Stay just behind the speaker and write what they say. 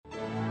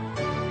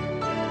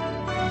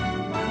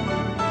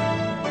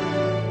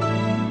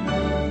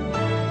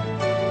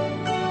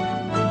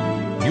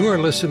You are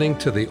listening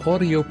to the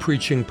audio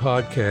preaching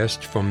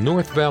podcast from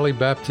North Valley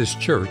Baptist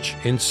Church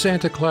in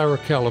Santa Clara,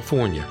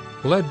 California,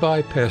 led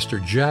by Pastor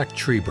Jack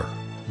Trieber.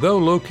 Though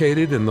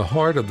located in the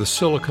heart of the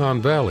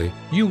Silicon Valley,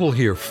 you will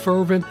hear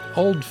fervent,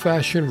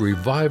 old-fashioned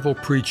revival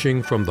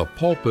preaching from the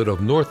pulpit of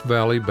North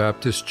Valley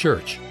Baptist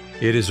Church.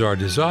 It is our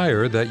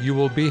desire that you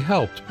will be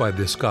helped by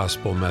this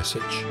gospel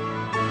message.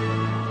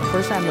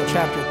 1 Samuel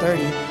chapter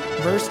 30,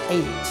 verse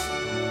 8.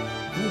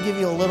 Let me give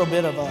you a little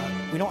bit of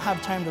we don't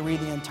have time to read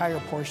the entire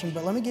portion,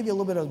 but let me give you a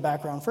little bit of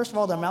background. First of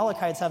all, the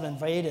Amalekites have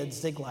invaded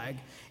Ziklag,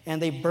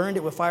 and they burned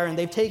it with fire, and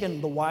they've taken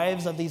the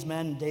wives of these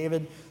men,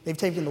 David, they've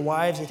taken the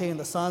wives, they've taken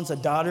the sons, the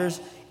daughters,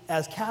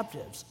 as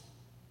captives.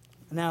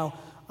 Now,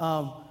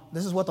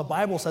 this is what the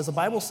Bible says. The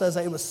Bible says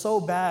that it was so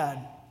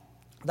bad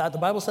that the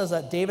Bible says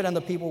that David and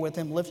the people with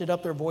him lifted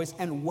up their voice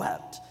and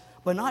wept.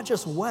 But not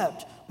just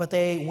wept, but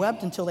they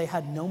wept until they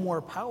had no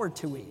more power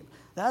to weep.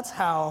 That's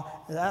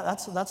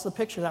the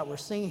picture that we're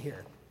seeing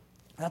here.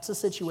 That's the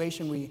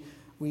situation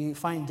we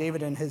find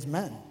David and his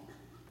men.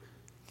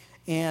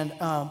 And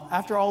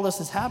after all this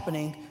is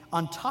happening,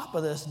 on top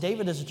of this,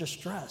 David is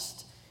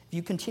distressed. If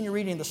you continue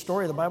reading the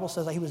story, the Bible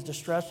says that he was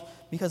distressed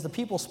because the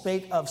people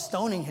spake of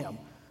stoning him.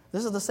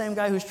 This is the same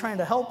guy who's trying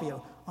to help you.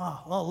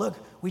 Oh, well, look,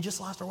 we just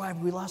lost our wife,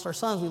 we lost our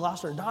sons, we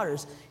lost our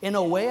daughters. In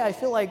a way, I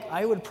feel like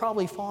I would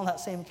probably fall in that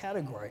same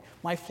category.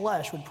 My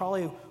flesh would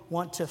probably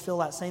want to feel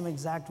that same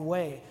exact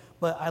way.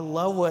 But I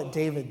love what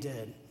David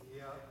did.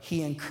 Yeah.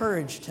 He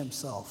encouraged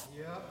himself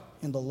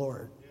in the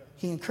Lord. Yeah.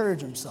 He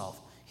encouraged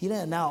himself. He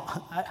didn't.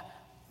 Now,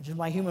 just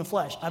my human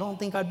flesh, I don't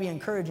think I'd be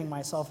encouraging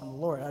myself in the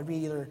Lord. I'd be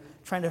either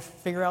trying to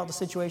figure out the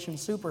situation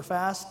super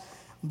fast,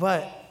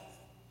 but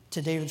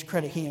to David's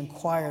credit, he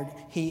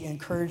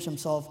encouraged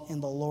himself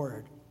in the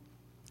Lord.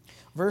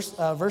 Verse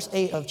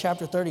 8 of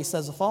chapter 30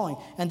 says the following,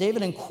 and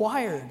David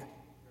inquired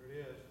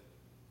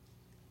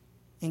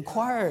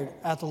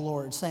at the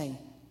Lord, saying,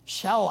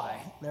 shall I?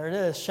 There it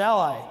is. Shall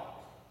I?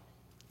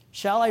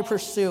 Shall I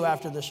pursue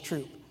after this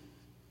troop?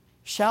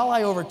 Shall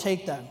I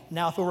overtake them?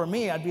 Now, if it were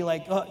me, I'd be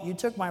like, oh, you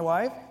took my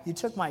wife, you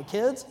took my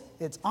kids,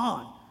 it's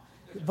on.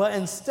 But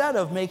instead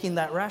of making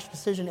that rash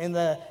decision in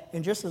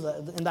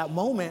that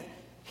moment,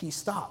 he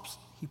stops.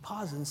 He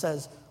pauses and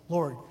says,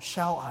 Lord,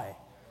 shall I?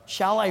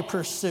 Shall I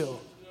pursue?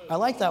 I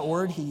like that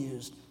word he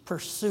used,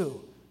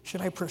 pursue.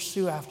 Should I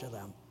pursue after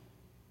them?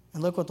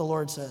 And look what the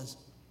Lord says.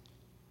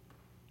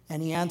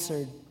 And he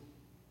answered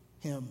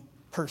him,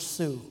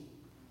 pursue,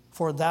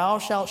 for thou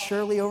shalt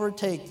surely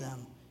overtake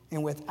them,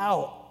 and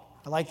without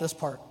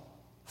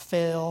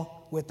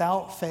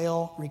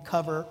fail,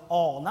 recover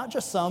all. Not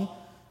just some.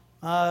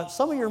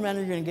 Some of your men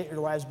are going to get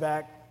your wives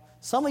back.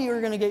 Some of you are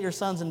going to get your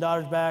sons and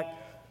daughters back.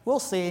 We'll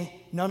see.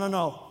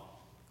 No.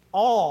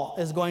 All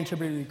is going to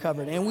be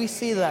recovered, and we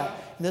see that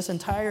in this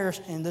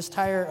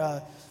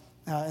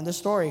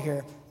story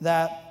here,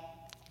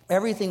 that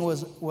everything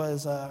was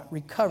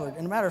recovered.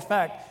 And a matter of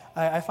fact,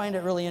 I find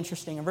it really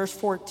interesting. In verse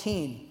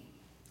 14,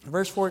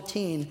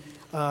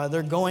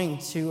 they're going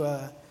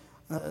to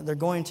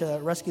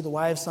rescue the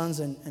wives, sons,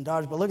 and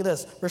daughters. But look at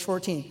this, verse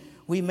 14.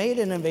 We made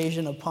an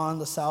invasion upon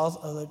the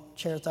south of the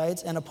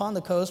Cherethites, and upon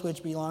the coast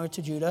which belonged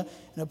to Judah,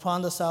 and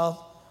upon the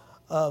south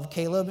of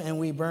Caleb, and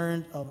we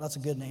burned, that's a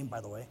good name,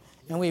 by the way,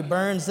 and we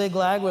burned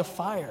Ziklag with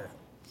fire.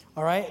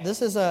 All right,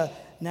 this is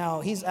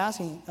now he's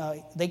asking,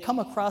 they come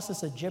across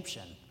this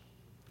Egyptian.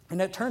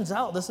 And it turns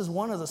out this is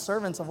one of the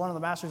servants of one of the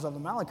masters of the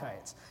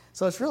Amalekites.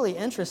 So it's really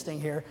interesting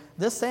here.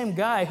 This same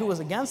guy who was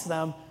against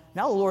them,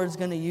 now the Lord is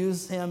going to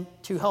use him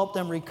to help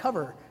them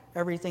recover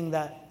everything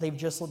that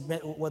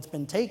what's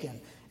been taken.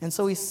 And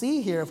so we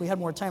see here, if we had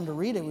more time to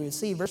read it, we would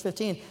see verse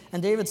 15,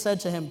 and David said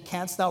to him,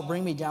 canst thou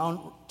bring me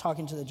down,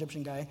 talking to the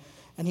Egyptian guy.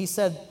 And he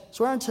said,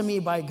 swear unto me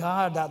by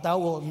God that thou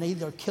wilt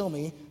neither kill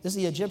me. This is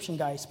the Egyptian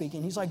guy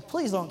speaking. He's like,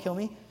 please don't kill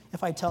me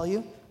if I tell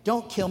you.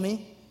 Don't kill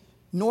me.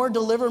 Nor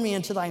deliver me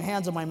into thine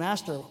hands of my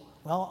master.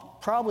 Well,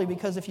 probably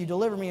because if you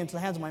deliver me into the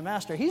hands of my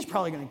master, he's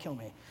probably going to kill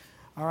me,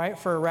 all right,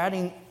 for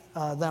ratting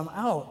them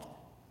out.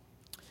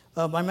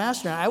 My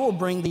master, I will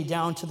bring thee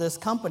down to this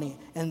company.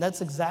 And that's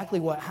exactly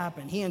what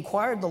happened. He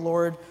inquired the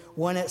Lord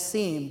when it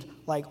seemed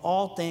like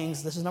all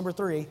things. This is number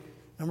 3.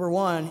 Number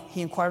 1,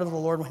 he inquired of the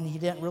Lord when he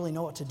didn't really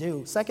know what to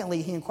do.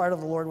 Secondly, he inquired of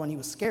the Lord when he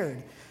was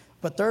scared.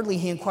 But thirdly,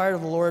 he inquired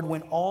of the Lord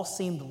when all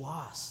seemed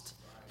lost.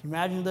 Can you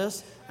imagine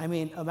this? I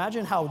mean,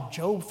 imagine how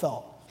Job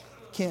felt.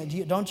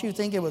 Don't you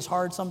think it was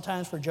hard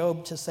sometimes for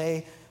Job to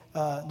say,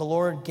 the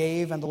Lord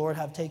gave and the Lord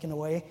have taken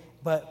away,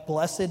 but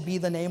blessed be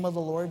the name of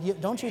the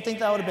Lord? Don't you think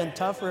that would have been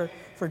tough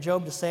for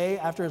Job to say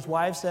after his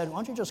wife said, why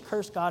don't you just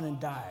curse God and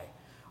die?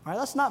 All right,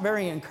 that's not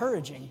very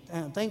encouraging.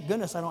 And thank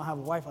goodness I don't have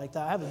a wife like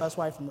that. I have the best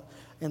wife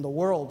in the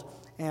world.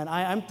 And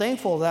I'm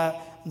thankful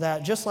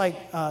that just like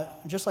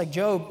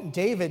Job,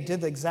 David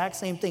did the exact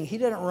same thing. He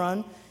didn't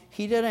run.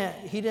 He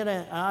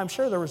didn't, I'm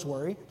sure there was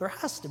worry. There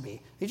has to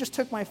be. He just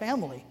took my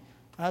family.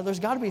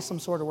 There's got to be some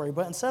sort of worry.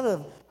 But instead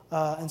of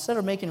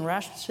making a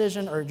rash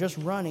decision or just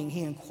running,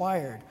 he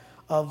inquired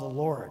of the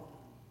Lord.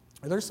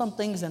 There's some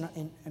things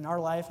in our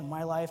life, in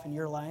my life, in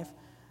your life,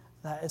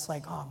 that it's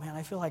like, oh man,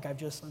 I feel like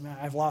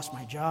I've lost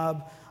my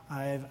job.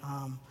 I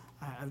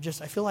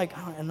feel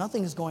like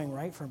nothing's going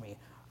right for me.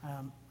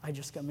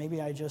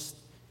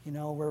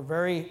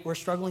 We're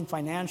struggling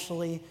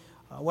financially.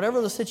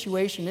 Whatever the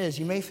situation is,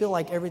 you may feel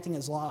like everything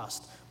is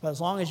lost. But as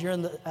long as you're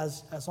in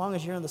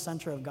the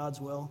center of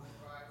God's will,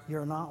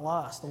 you're not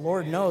lost. The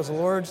Lord knows. The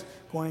Lord's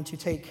going to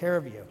take care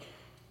of you.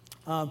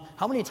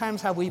 How many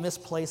times have we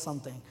misplaced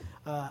something?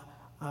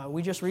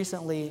 We just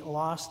recently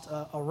lost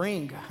a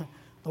ring,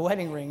 the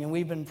wedding ring, and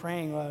we've been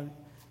praying,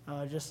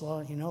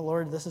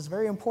 Lord, this is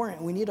very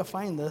important. We need to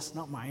find this.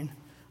 Not mine.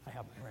 I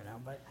have it right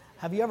now. But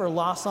have you ever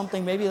lost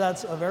something? Maybe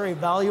that's very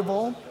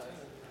valuable,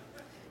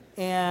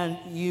 and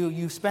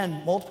you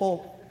spend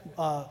multiple,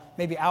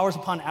 maybe hours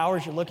upon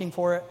hours, you're looking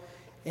for it,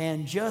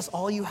 and just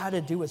all you had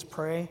to do was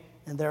pray,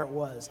 and there it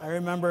was. I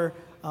remember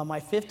my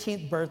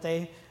 15th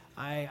birthday,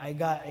 I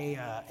got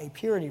a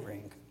purity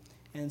ring.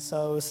 And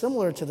so it was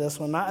similar to this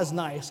one, not as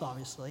nice,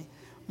 obviously,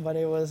 but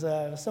it was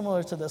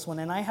similar to this one,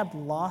 and I had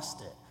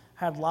lost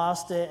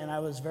it. And I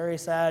was very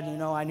sad.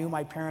 I knew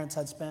my parents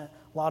had spent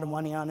a lot of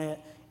money on it,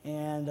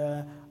 and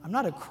I'm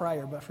not a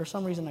crier, but for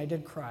some reason I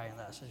did cry in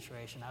that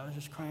situation. I was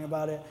just crying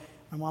about it.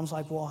 My mom's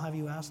like, well, have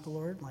you asked the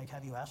Lord? Like,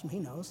 have you asked him? He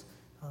knows.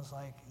 I was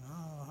like,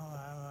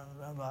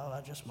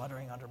 no, just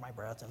muttering under my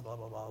breath and blah,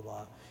 blah, blah,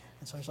 blah.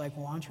 And so he's like,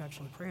 well, why don't you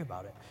actually pray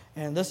about it?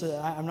 And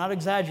I'm not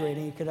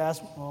exaggerating. You could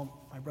ask, well,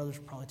 my brothers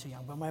are probably too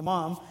young, but my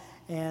mom.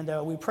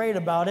 And we prayed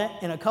about it.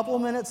 And a couple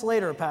of minutes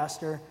later,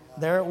 Pastor,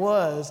 there it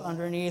was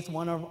underneath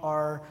one of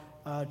our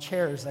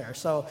chairs there.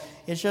 So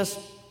it's just,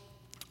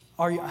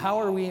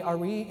 are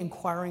we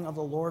inquiring of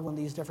the Lord when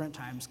these different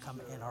times come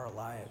in our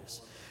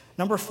lives?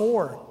 Number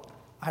 4,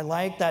 I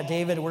like that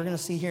David, we're going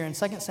to see here in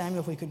 2 Samuel,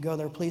 if we could go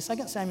there, please.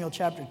 2 Samuel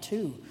chapter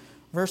 2,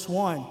 verse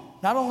 1.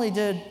 Not only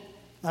did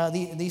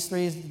these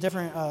 3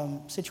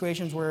 different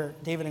situations where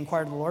David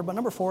inquired of the Lord, but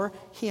number 4,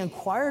 he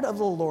inquired of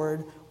the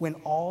Lord when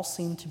all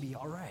seemed to be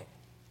all right.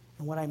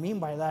 And what I mean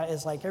by that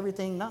is like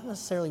everything not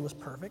necessarily was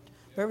perfect,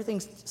 but everything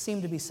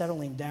seemed to be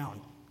settling down.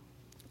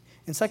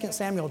 In 2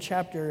 Samuel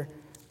chapter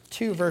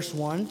 2, verse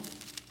 1,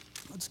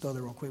 let's go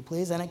there real quick,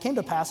 please. And it came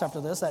to pass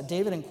after this that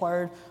David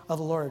inquired of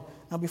the Lord.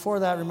 Now before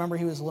that, remember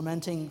he was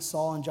lamenting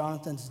Saul and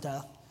Jonathan's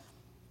death.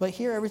 But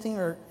here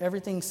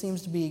everything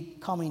seems to be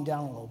calming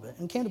down a little bit.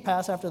 And it came to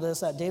pass after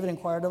this that David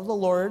inquired of the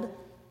Lord,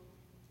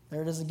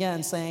 there it is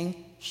again,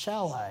 saying,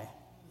 shall I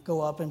go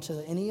up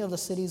into any of the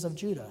cities of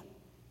Judah?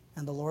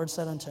 And the Lord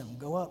said unto him,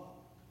 go up.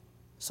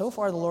 So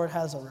far the Lord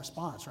has a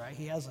response, right?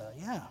 He has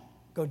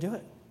go do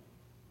it.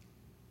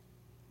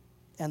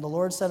 And the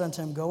Lord said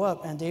unto him, go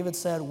up. And David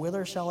said,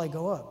 whither shall I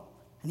go up?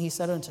 And he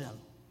said unto him,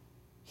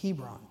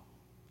 Hebron.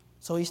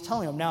 So he's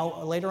telling him.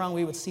 Now later on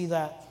we would see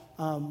that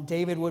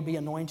David would be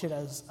anointed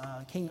as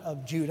king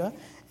of Judah,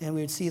 and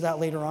we would see that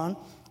later on.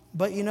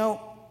 But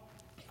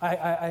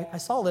I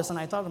saw this and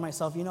I thought to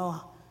myself,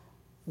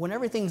 when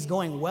everything's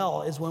going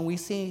well is when we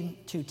seem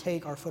to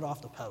take our foot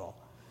off the pedal.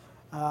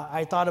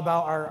 I thought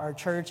about our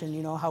church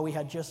and how we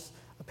had just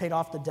paid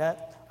off the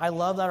debt. I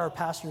love that our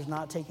pastor's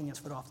not taking his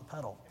foot off the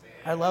pedal.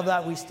 I love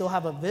that we still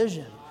have a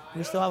vision.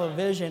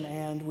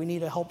 And we need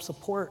to help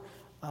support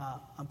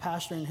a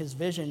pastor in his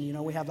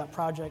vision. We have that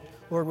project,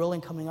 Lord willing,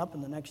 coming up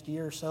in the next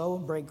year or so,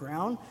 break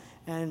ground.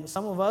 And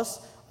some of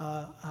us,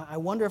 I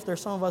wonder if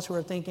there's some of us who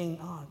are thinking,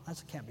 oh,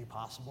 that can't be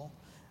possible.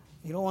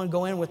 You don't want to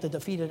go in with a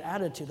defeated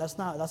attitude. That's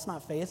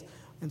not faith.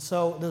 And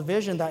so the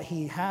vision that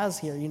he has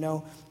here,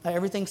 that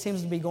everything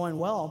seems to be going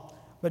well.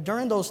 But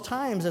during those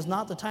times, it's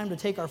not the time to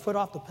take our foot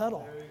off the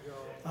pedal.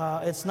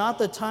 It's not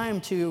the time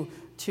to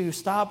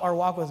stop our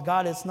walk with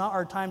God. It's not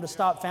our time to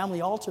stop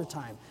family altar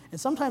time. And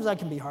sometimes that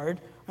can be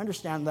hard. I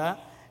understand that.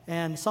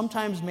 And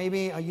sometimes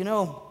maybe,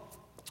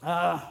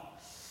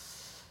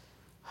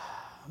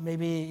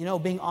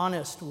 being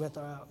honest with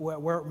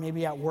where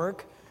maybe at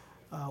work,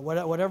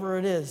 whatever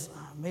it is,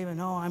 maybe,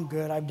 no, I'm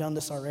good. I've done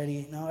this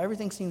already. No,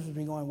 everything seems to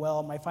be going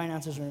well. My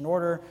finances are in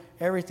order.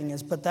 Everything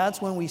is. But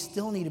that's when we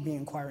still need to be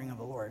inquiring of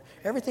the Lord.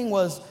 Everything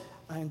was,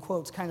 in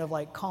quotes, kind of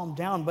like calmed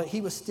down, but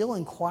he was still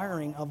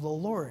inquiring of the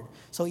Lord.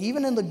 So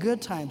even in the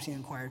good times, he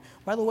inquired.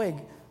 By the way,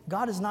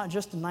 God is not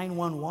just a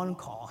 911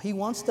 call. He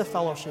wants to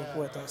fellowship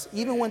with us,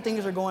 even when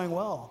things are going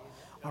well.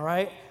 All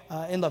right?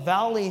 In the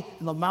valley,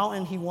 in the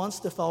mountain, he wants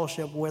to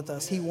fellowship with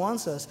us. He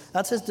wants us.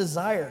 That's his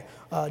desire.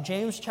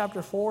 James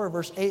chapter 4,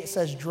 verse 8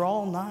 says,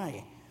 draw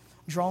nigh.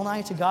 Draw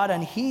nigh to God,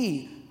 and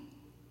he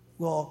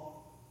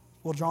will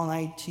draw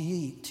nigh to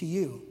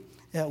you.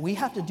 We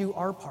have to do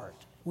our part.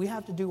 We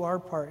have to do our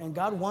part, and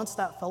God wants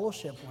that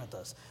fellowship with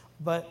us.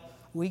 But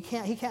he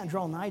can't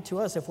draw nigh to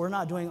us if we're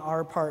not doing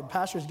our part.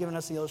 Pastor's given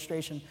us the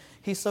illustration.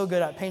 He's so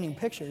good at painting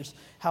pictures,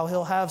 how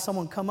he'll have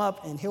someone come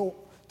up and he'll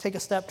take a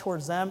step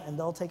towards them and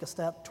they'll take a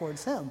step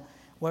towards him.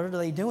 What are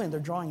they doing? They're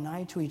drawing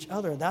nigh to each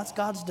other. That's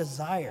God's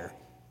desire.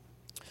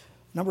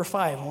 Number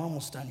 5, we're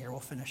almost done here. We'll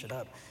finish it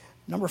up.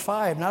 Number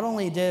 5, not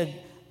only did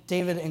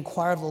David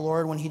inquire of the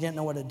Lord when he didn't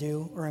know what to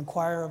do, or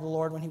inquire of the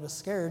Lord when he was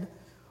scared,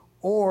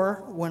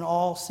 or when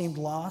all seemed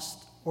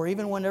lost, or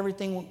even when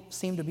everything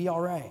seemed to be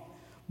all right.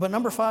 But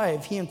number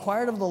 5, he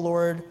inquired of the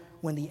Lord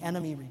when the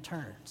enemy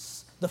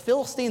returns. The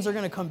Philistines are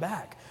going to come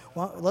back.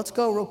 Well, let's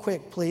go real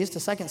quick, please,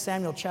 to 2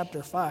 Samuel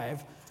chapter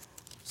 5.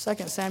 2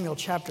 Samuel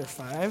chapter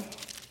 5.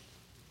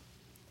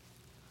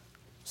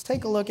 Let's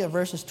take a look at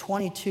verses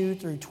 22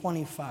 through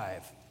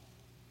 25.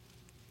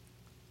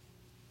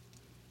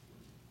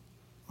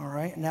 All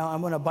right, now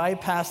I'm going to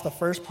bypass the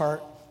first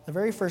part. The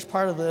very first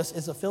part of this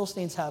is the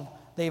Philistines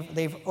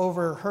they've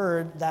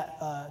overheard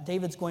that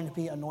David's going to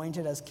be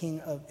anointed as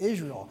king of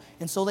Israel.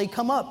 And so they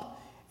come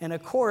up. And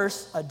of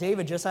course,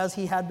 David, just as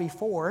he had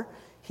before,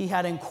 he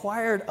had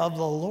inquired of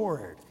the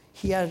Lord.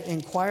 He had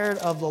inquired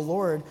of the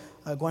Lord.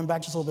 Going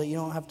back just a little bit, you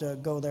don't have to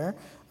go there,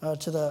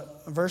 to the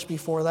verse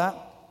before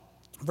that.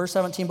 Verse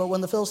 17, but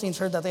when the Philistines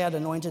heard that they had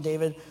anointed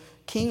David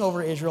king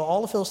over Israel,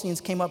 all the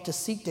Philistines came up to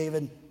seek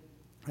David.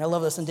 And I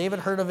love this. And David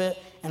heard of it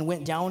and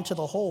went down to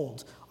the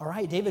hold. All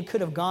right, David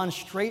could have gone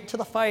straight to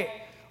the fight.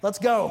 Let's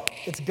go.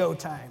 It's go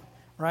time,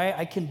 right?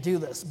 I can do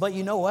this. But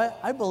you know what?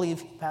 I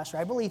believe, Pastor,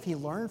 I believe he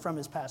learned from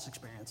his past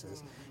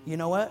experiences. You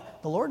know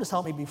what? The Lord has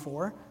helped me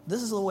before.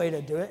 This is the way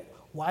to do it.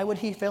 Why would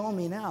he fail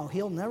me now?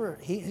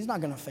 He's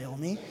not going to fail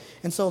me.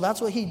 And so that's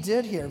what he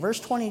did here. Verse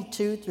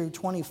 22 through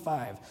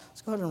 25.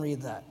 Let's go ahead and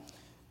read that.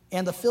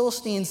 And the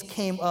Philistines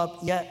came up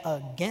yet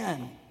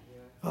again.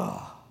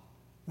 Oh,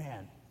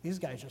 man, these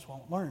guys just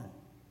won't learn.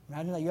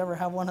 Imagine that you ever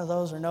have one of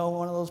those or know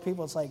one of those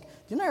people. It's like,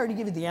 didn't I already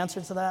give you the answer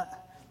to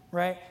that?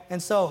 Right?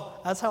 And so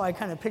that's how I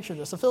kind of picture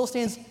this. The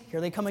Philistines, here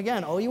they come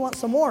again. Oh, you want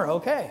some more?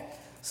 Okay.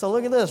 So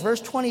look at this.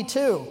 Verse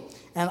 22.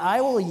 And I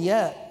will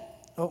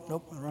yet, oh,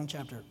 nope, wrong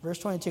chapter. Verse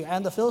 22.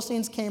 And the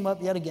Philistines came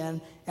up yet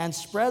again and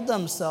spread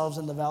themselves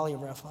in the valley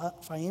of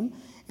Rephaim.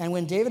 And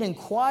when David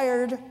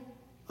inquired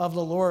of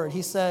the Lord,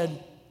 he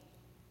said,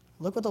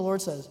 look what the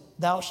Lord says,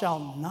 thou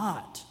shalt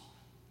not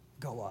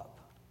go up.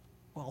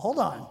 Well, hold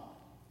on.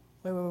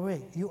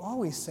 Wait. You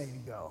always say to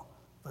go.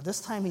 But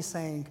this time he's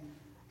saying,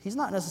 he's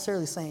not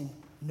necessarily saying,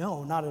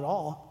 no, not at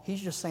all.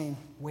 He's just saying,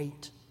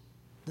 wait.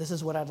 This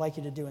is what I'd like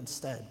you to do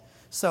instead.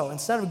 So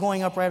instead of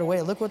going up right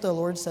away, look what the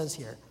Lord says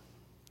here.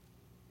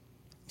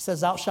 He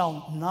says, thou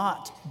shalt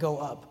not go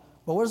up.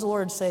 But what does the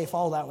Lord say?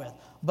 Follow that with.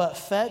 But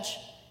fetch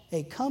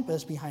a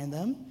compass behind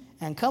them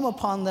and come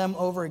upon them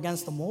over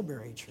against the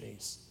mulberry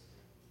trees.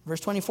 Verse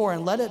 24,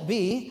 and let it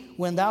be,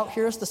 when thou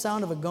hearest the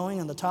sound of a going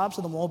in the tops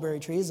of the mulberry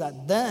trees,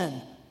 that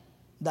then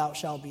thou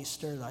shalt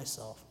bestir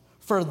thyself.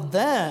 For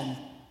then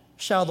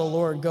shall the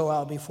Lord go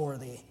out before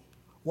thee.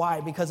 Why?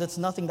 Because it's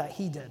nothing that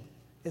he did.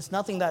 It's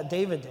nothing that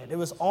David did. It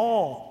was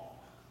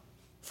all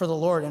for the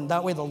Lord, and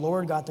that way the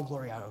Lord got the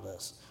glory out of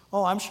this.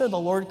 Oh, I'm sure the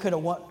Lord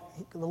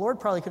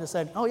probably could have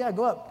said, oh yeah,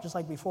 go up, just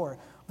like before.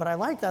 But I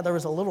like that there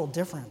was a little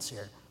difference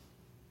here.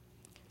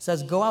 It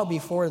says, go out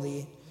before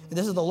thee.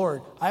 This is the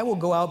Lord. I will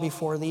go out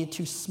before thee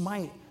to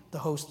smite the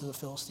host of the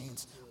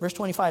Philistines. Verse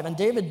 25, and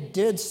David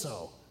did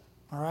so.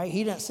 All right,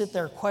 he didn't sit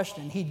there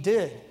question. He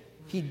did.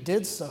 He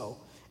did so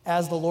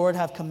as the Lord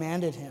hath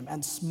commanded him,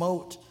 and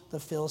smote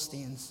the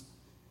Philistines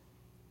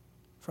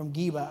from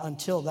Geba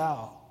until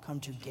thou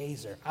come to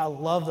Gazer. I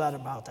love that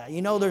about that.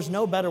 You know, there's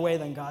no better way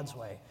than God's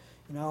way.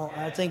 You know,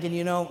 I'm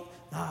thinking,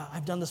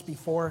 I've done this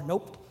before.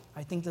 Nope.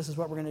 I think this is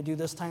what we're going to do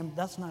this time.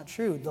 That's not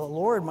true. The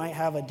Lord might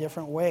have a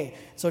different way.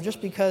 So just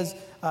because,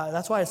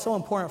 that's why it's so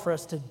important for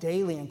us to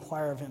daily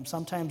inquire of him.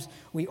 Sometimes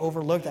we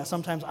overlook that.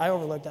 Sometimes I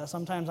overlook that.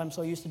 Sometimes I'm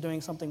so used to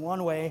doing something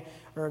one way,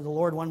 or the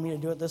Lord wanted me to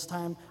do it this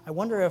time. I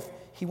wonder if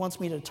he wants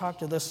me to talk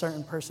to this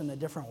certain person a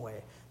different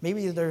way.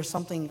 Maybe there's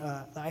something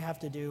that I have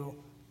to do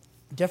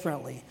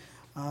differently.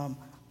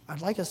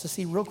 I'd like us to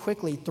see real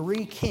quickly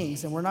 3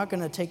 kings, and we're not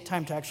going to take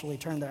time to actually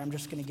turn there. I'm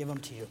just going to give them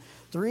to you.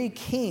 3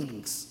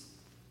 kings.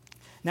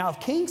 Now,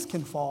 if kings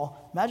can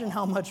fall, imagine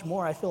how much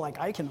more I feel like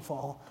I can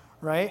fall,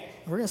 right?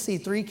 We're going to see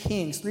 3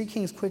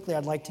 kings quickly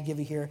I'd like to give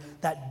you here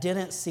that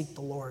didn't seek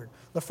the Lord.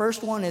 The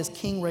first one is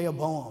King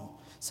Rehoboam.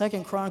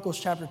 2 Chronicles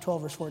chapter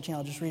 12, verse 14.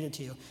 I'll just read it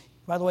to you.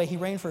 By the way, he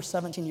reigned for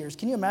 17 years.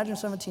 Can you imagine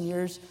 17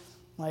 years,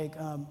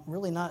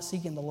 really not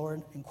seeking the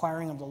Lord,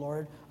 inquiring of the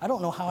Lord? I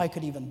don't know how I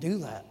could even do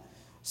that.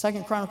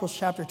 2 Chronicles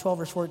chapter 12,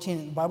 verse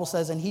 14, the Bible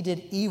says, and he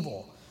did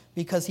evil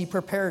because he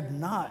prepared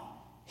not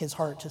his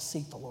heart to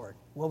seek the Lord.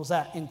 What was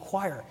that?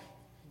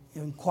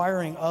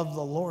 Inquiring of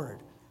the Lord.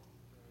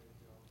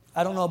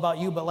 I don't know about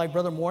you, but like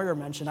Brother Moyer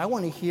mentioned, I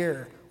want to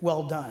hear,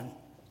 well done,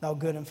 thou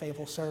good and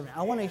faithful servant.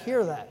 I want to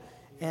hear that.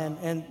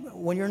 And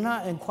when you're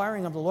not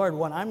inquiring of the Lord,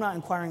 when I'm not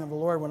inquiring of the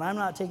Lord, when I'm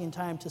not taking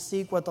time to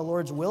seek what the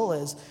Lord's will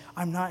is,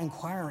 I'm not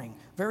inquiring.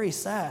 Very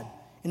sad.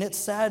 And it's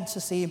sad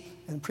to see,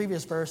 in the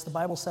previous verse, the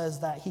Bible says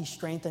that he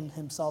strengthened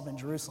himself in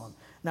Jerusalem.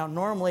 Now,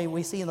 normally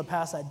we see in the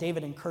past that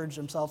David encouraged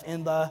himself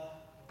in the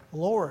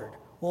Lord.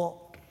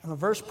 Well, in the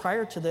verse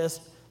prior to this,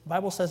 the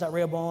Bible says that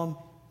Rehoboam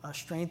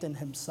strengthened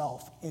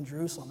himself in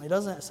Jerusalem. It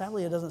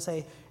doesn't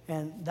say,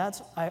 and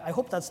I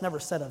hope that's never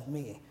said of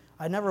me.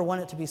 I never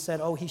want it to be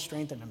said, oh, he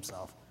strengthened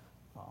himself.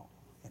 Well,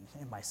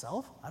 in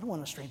myself? I don't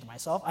want to strengthen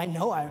myself. I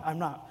know I'm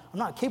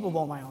not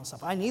capable of my own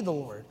stuff. I need the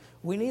Lord.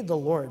 We need the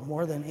Lord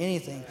more than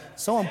anything.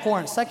 So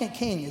important. Second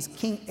king is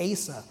King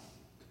Asa.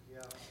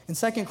 In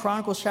 2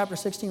 Chronicles chapter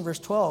 16, verse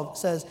 12, it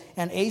says,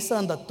 and Asa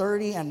in the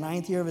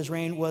 39th year of his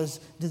reign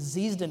was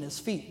diseased in his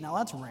feet. Now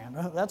that's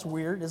random. That's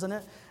weird, isn't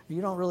it?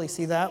 You don't really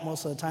see that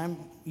most of the time.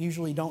 You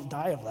usually don't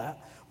die of that.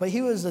 But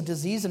he was a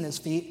disease in his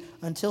feet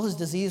until his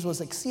disease was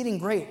exceeding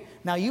great.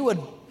 Now you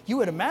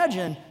would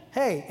imagine,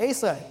 hey,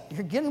 Asa,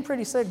 you're getting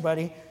pretty sick,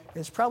 buddy.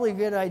 It's probably a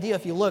good idea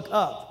if you look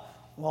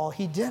up. Well,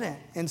 he didn't.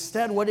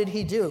 Instead, what did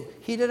he do?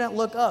 He didn't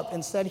look up.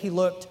 Instead, he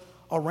looked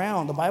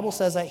around. The Bible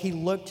says that he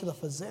looked to the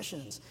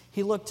physicians.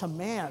 He looked to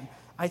man.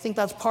 I think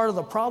that's part of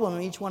the problem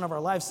in each one of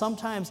our lives.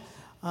 Sometimes,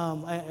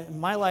 in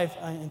my life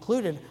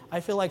included,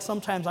 I feel like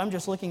sometimes I'm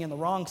just looking in the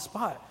wrong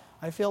spot.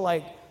 I feel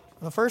like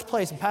in the first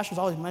place, and pastors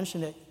always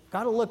mentioned it,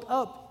 got to look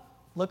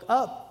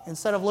up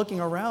instead of looking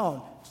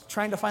around,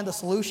 trying to find the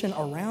solution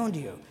around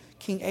you.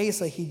 King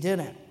Asa, he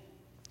didn't.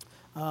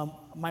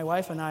 My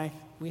wife and I,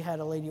 we had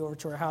a lady over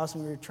to our house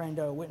and we were trying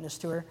to witness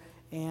to her,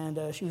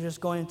 and she was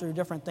just going through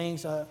different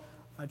things,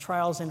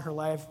 trials in her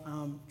life,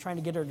 trying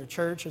to get her to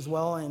church as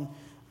well, and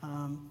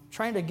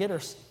trying to get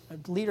her,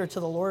 lead her to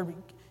the Lord.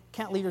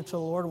 Can't lead her to the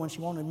Lord when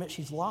she won't admit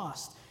she's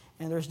lost.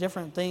 And there's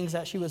different things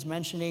that she was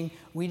mentioning.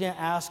 We didn't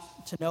ask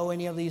to know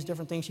any of these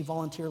different things. She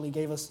voluntarily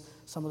gave us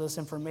some of this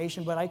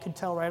information, but I could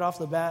tell right off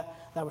the bat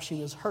that she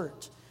was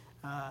hurt.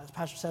 As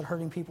Pastor said,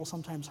 hurting people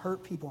sometimes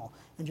hurt people.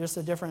 And just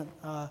the different,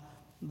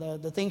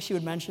 the things she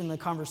would mention in the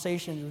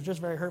conversation, it was just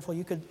very hurtful.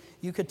 You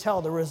could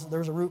tell there was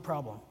a root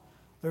problem.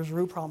 There was a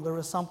root problem. There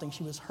was something.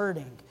 She was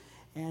hurting.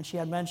 And she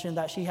had mentioned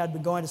that she had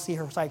been going to see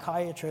her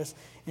psychiatrist,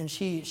 and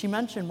she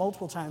mentioned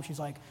multiple times, she's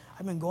like,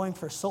 I've been going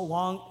for so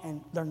long,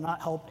 and they're not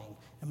helping.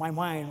 In my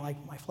mind, like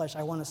my flesh,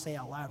 I want to say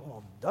out loud,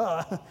 well,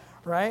 duh,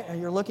 right? And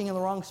you're looking in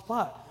the wrong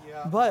spot.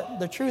 Yeah. But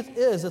the truth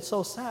is, it's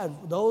so sad.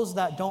 Those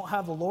that don't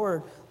have the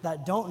Lord,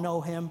 that don't know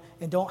him,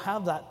 and don't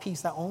have that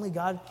peace that only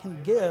God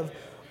can give,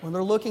 when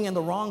they're looking in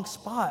the wrong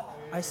spot,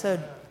 I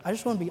said, I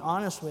just want to be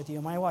honest with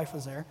you. My wife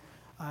was there.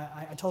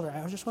 I told her,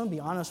 I just want to be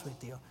honest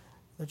with you.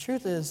 The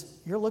truth is,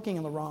 you're looking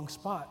in the wrong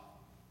spot.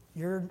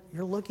 You're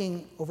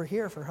looking over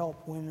here for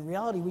help, when in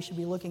reality, we should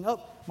be looking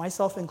up,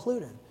 myself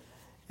included.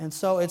 And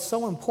so it's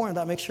so important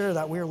that make sure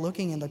that we're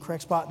looking in the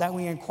correct spot, that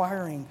we're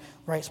inquiring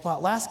the right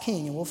spot. Last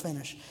king, and we'll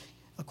finish.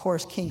 Of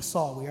course, King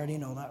Saul, we already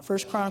know that. 1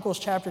 Chronicles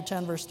chapter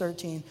 10, verse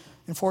 13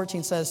 and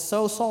 14 says,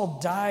 so Saul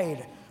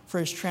died for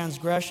his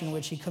transgression,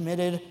 which he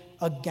committed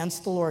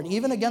against the Lord,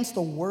 even against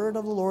the word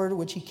of the Lord,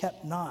 which he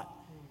kept not,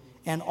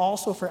 and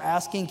also for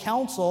asking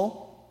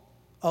counsel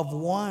of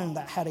one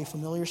that had a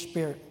familiar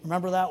spirit.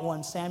 Remember that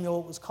one?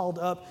 Samuel was called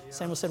up. Yeah.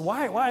 Samuel said,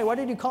 why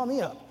did you call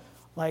me up?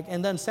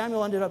 And then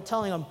Samuel ended up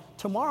telling him,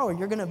 tomorrow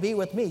you're going to be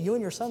with me. You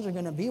and your sons are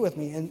going to be with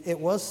me. And it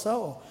was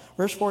so.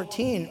 Verse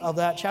 14 of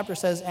that chapter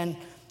says, and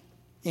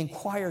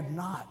inquired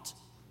not.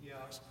 Yeah.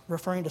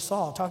 Referring to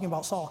Saul, talking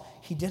about Saul.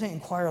 He didn't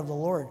inquire of the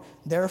Lord.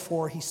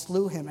 Therefore he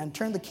slew him and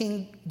turned the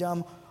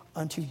kingdom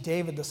unto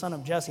David, the son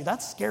of Jesse.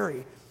 That's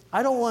scary.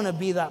 I don't want to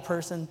be that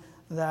person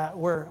I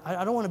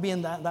don't want to be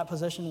in that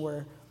position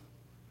where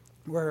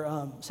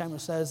Samuel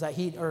says that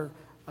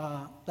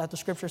that the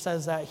scripture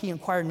says that he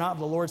inquired not of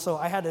the Lord, so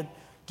I had to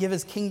give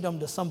his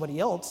kingdom to somebody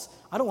else.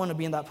 I don't want to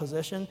be in that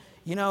position.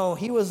 You know,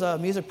 he was a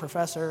music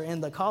professor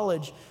in the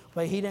college,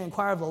 but he didn't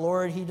inquire of the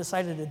Lord. He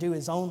decided to do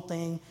his own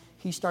thing.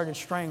 He started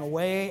straying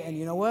away, and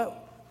you know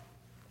what?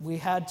 We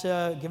had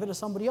to give it to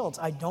somebody else.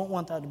 I don't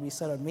want that to be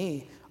said of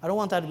me. I don't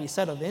want that to be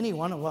said of any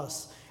one of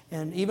us.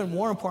 And even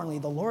more importantly,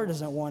 the Lord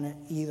doesn't want it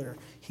either.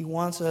 He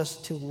wants us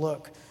to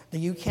look. That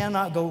you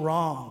cannot go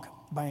wrong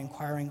by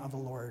inquiring of the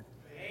Lord.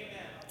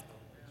 Amen.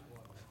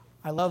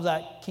 I love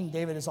that King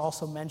David is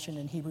also mentioned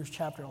in Hebrews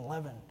chapter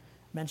 11.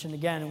 Mentioned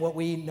again in what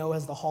we know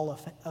as the hall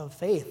of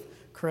faith,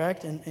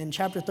 correct? In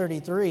chapter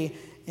 33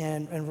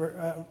 and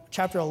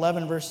chapter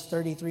 11, verse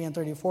 33 and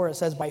 34, it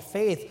says, by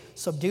faith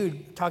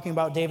subdued, talking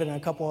about David and a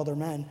couple other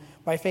men,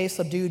 by faith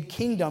subdued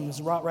kingdoms,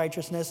 wrought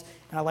righteousness,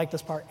 and I like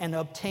this part, and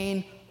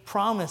obtained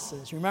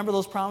promises. You remember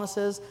those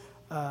promises?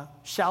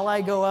 Shall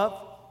I go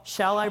up?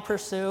 Shall I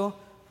pursue?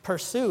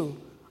 Pursue.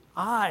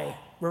 The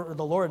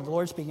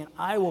Lord speaking,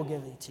 I will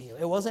give it to you.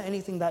 It wasn't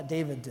anything that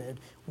David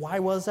did. Why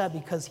was that?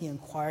 Because he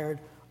inquired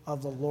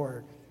of the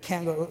Lord.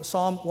 Can't go.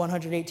 Psalm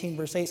 118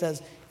 verse 8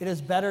 says, it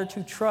is better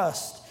to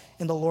trust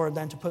in the Lord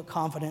than to put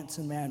confidence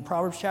in man.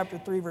 Proverbs chapter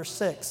 3 verse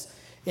 6,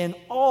 in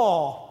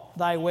all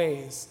thy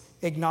ways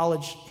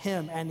acknowledge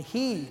him, and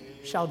he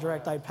shall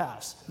direct thy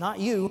paths. Not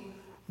you,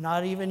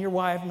 not even your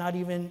wife, not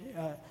even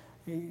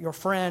your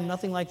friend,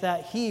 nothing like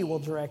that. He will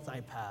direct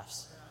thy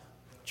paths.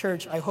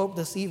 Church, I hope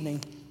this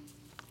evening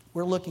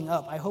we're looking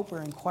up. I hope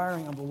we're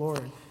inquiring of the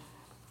Lord.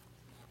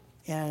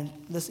 And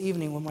this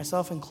evening, with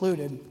myself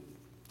included,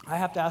 I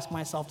have to ask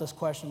myself this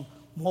question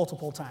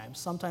multiple times,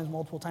 sometimes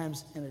multiple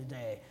times in a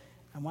day.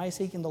 Am I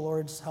seeking the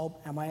Lord's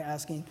help? Am I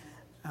asking?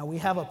 We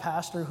have a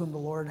pastor whom the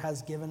Lord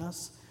has given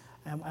us.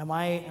 Am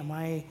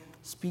I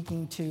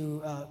speaking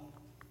to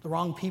the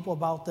wrong people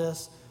about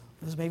this?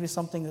 This is maybe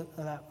something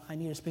that I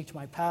need to speak to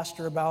my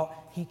pastor about.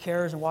 He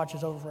cares and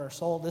watches over our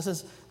soul.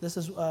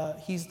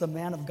 He's the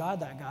man of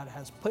God that God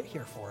has put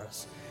here for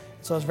us.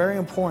 So it's very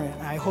important.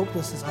 And I hope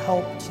this is a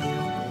help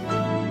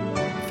to you.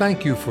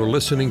 Thank you for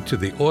listening to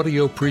the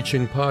audio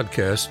preaching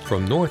podcast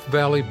from North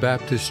Valley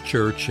Baptist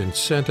Church in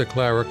Santa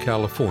Clara,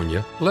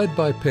 California, led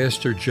by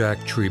Pastor Jack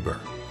Trieber.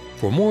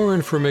 For more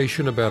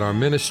information about our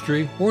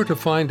ministry or to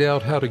find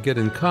out how to get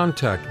in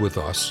contact with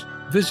us,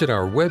 visit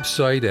our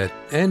website at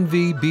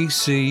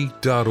nvbc.org.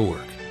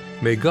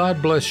 May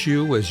God bless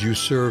you as you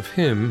serve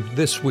Him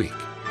this week.